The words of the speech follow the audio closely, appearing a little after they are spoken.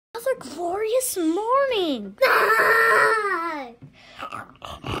glorious morning.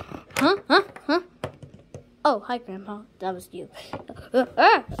 Huh? Oh, hi, Grandpa. That was you.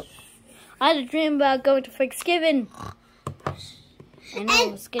 I had a dream about going to Thanksgiving. And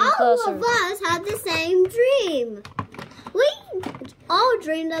it was getting closer. All of us had the same dream. We all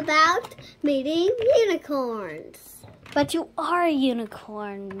dreamed about meeting unicorns. But you are a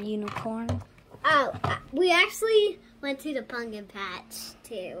unicorn. Oh, we actually went to the pumpkin patch,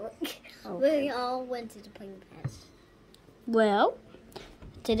 too. Okay. We all went to the pumpkin patch. Well,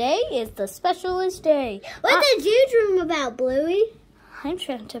 today is the specialist day. What did you dream about, Bluey? I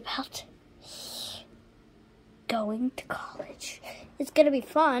dreamt about going to college. It's going to be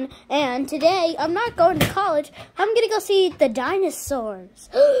fun. And today, I'm not going to college. I'm going to go see the dinosaurs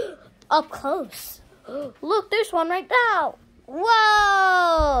up close. Look, there's one right now.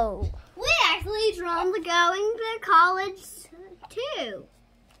 Whoa! We actually dreamed of going to college, too.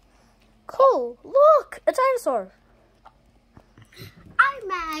 Cool. Look, a dinosaur. I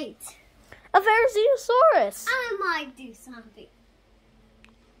might. A Verosaurus. I might do something.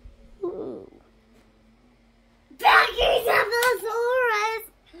 Ooh. Brachiosaurus!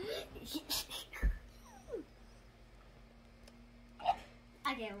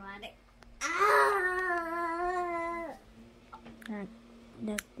 I can't run it.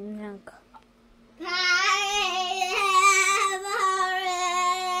 No.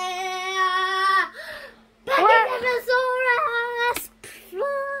 Brachiosaurus!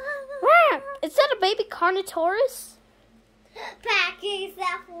 Is that a baby Carnotaurus? Brachiosaurus!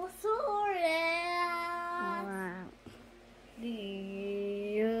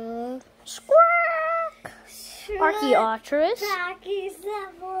 Squawk! Archaeopteryx.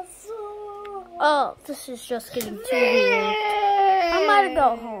 Oh, this is just getting too weird. I'm gonna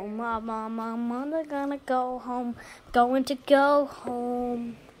go home. I'm gonna go home. Going to go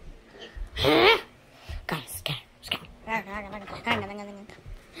home. Guys,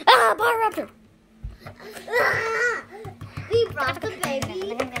 Ah, Raptor! We brought the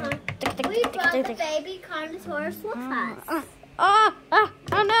baby Carnotaurus with us. Oh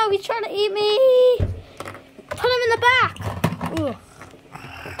no, he's trying to eat me! Put him in the back! Ooh.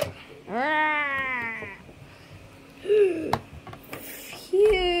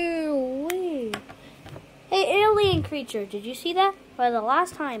 Phew. Hey, alien creature, did you see that? For the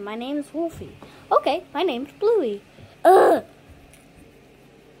last time, my name's Wolfie. Okay, my name's Bluey. Ugh!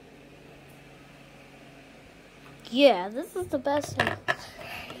 Yeah, this is the best day.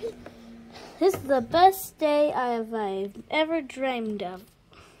 This is the best day I've ever dreamed of.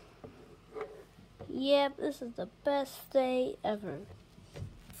 Yep, this is the best day ever.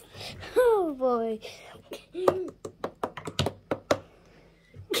 Oh boy.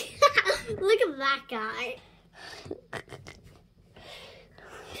 Look at that guy.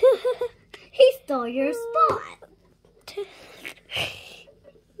 He stole your spot.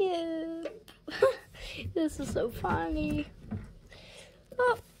 Yeah. This is so funny.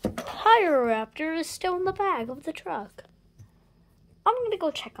 Oh, Raptor is still in the back of the truck. I'm gonna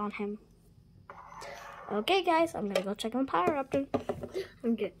go check on him. Okay, guys, I'm gonna go check on Raptor.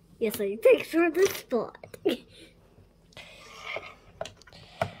 I'm good. Yes, I picture the spot.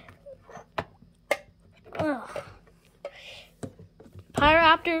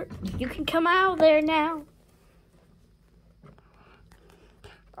 Raptor, you can come out there now.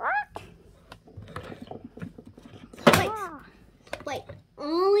 Wait.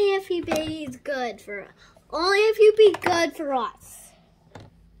 Only if he be good for us. Only if you be good for us.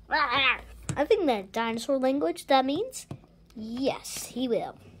 I think that dinosaur language, that means yes, he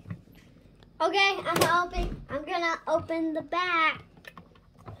will. Okay, I'm gonna open the back.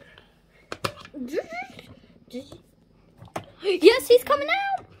 Yes, he's coming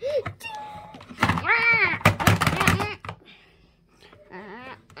out.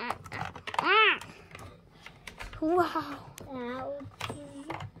 Wow.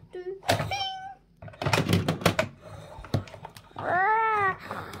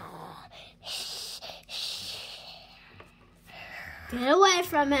 Get away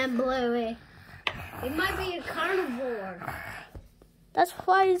from him, Bluey. He might be a carnivore. That's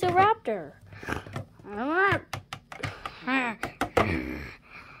why he's a raptor.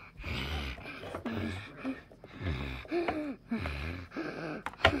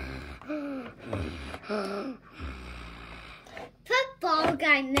 Put ball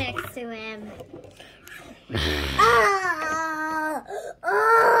guy next to him.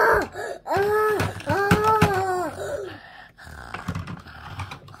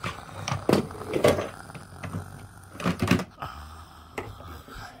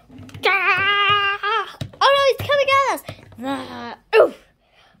 Oh no, he's coming at us!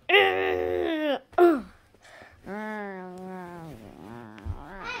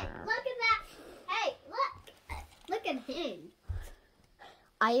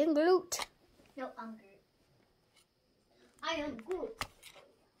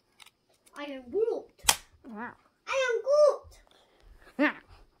 I am Groot. Wow. I am Groot.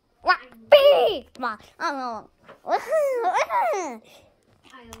 What? Bee! Come on. I am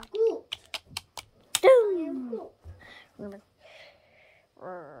Groot. I am Groot.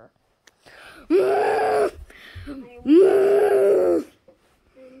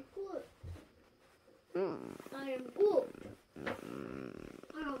 I am Groot.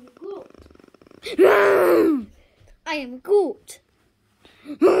 I am Groot.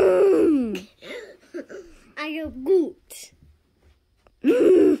 I am Groot.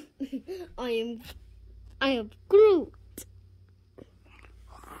 I am Groot.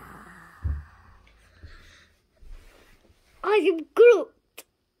 I am Groot.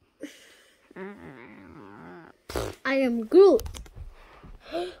 I am Groot.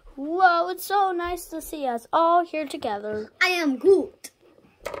 Whoa, it's so nice to see us all here together. I am Groot.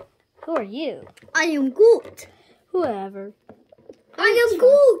 Who are you? I am Groot. Whoever. I am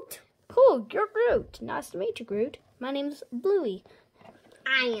Groot. Cool, you're Groot. Nice to meet you, Groot. My name's Bluey.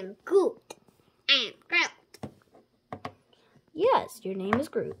 I am Groot. I am Groot. Yes, your name is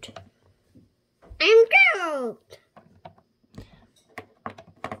Groot. I'm Groot.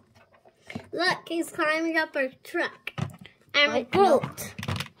 Look, he's climbing up our truck. I'm Groot.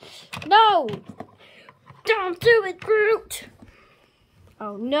 No! Don't do it, Groot!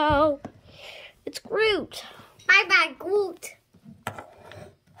 Oh no! It's Groot! Bye-bye, Groot.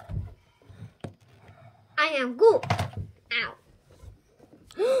 I am Groot. Ow.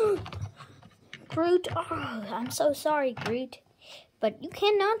 Groot, oh, I'm so sorry, Groot. But you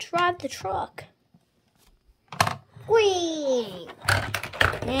cannot drive the truck. Whee!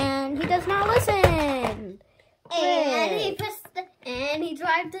 And he does not listen. And he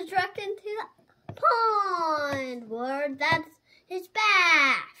drives the truck into the pond where that's his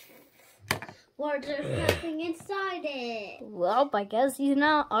bath. Where there's nothing inside it. Well, I guess he's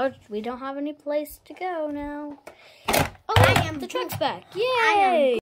not. We don't have any place to go now. Oh, the truck's back. Yay!